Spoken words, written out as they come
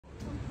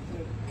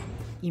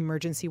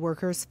Emergency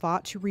workers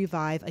fought to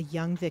revive a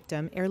young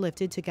victim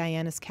airlifted to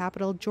Guyana's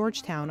capital,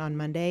 Georgetown, on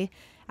Monday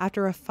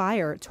after a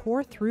fire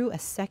tore through a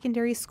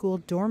secondary school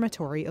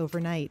dormitory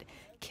overnight,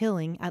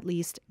 killing at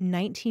least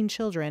 19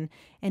 children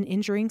and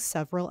injuring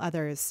several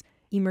others.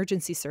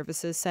 Emergency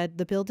services said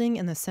the building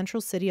in the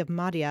central city of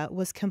Mahdia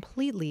was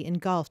completely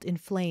engulfed in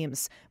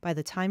flames by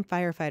the time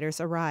firefighters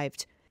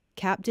arrived.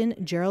 Captain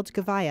Gerald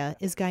Gavaya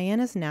is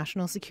Guyana's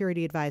national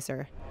security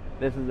advisor.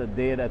 This is a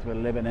day that will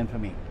live in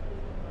infamy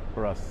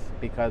for us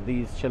because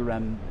these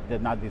children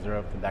did not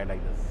deserve to die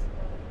like this.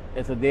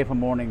 It's a day for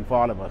mourning for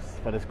all of us,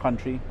 for this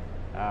country.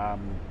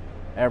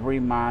 Every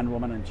man,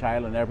 woman, and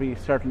child, and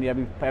certainly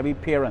every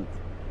parent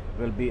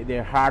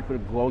their heart will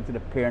go out to the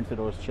parents of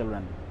those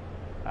children.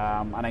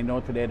 And I know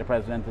today the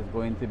president is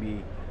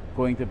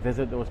going to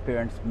visit those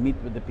parents, meet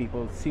with the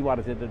people, see what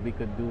is it that we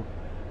could do,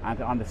 and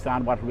to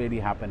understand what really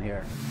happened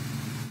here.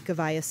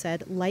 Gavaya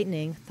said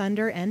lightning,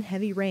 thunder, and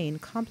heavy rain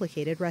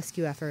complicated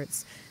rescue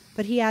efforts.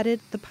 But he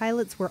added the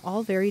pilots were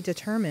all very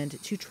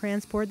determined to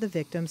transport the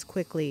victims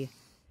quickly.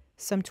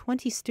 Some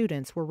 20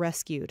 students were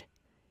rescued.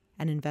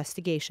 An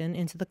investigation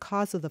into the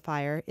cause of the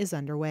fire is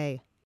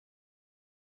underway.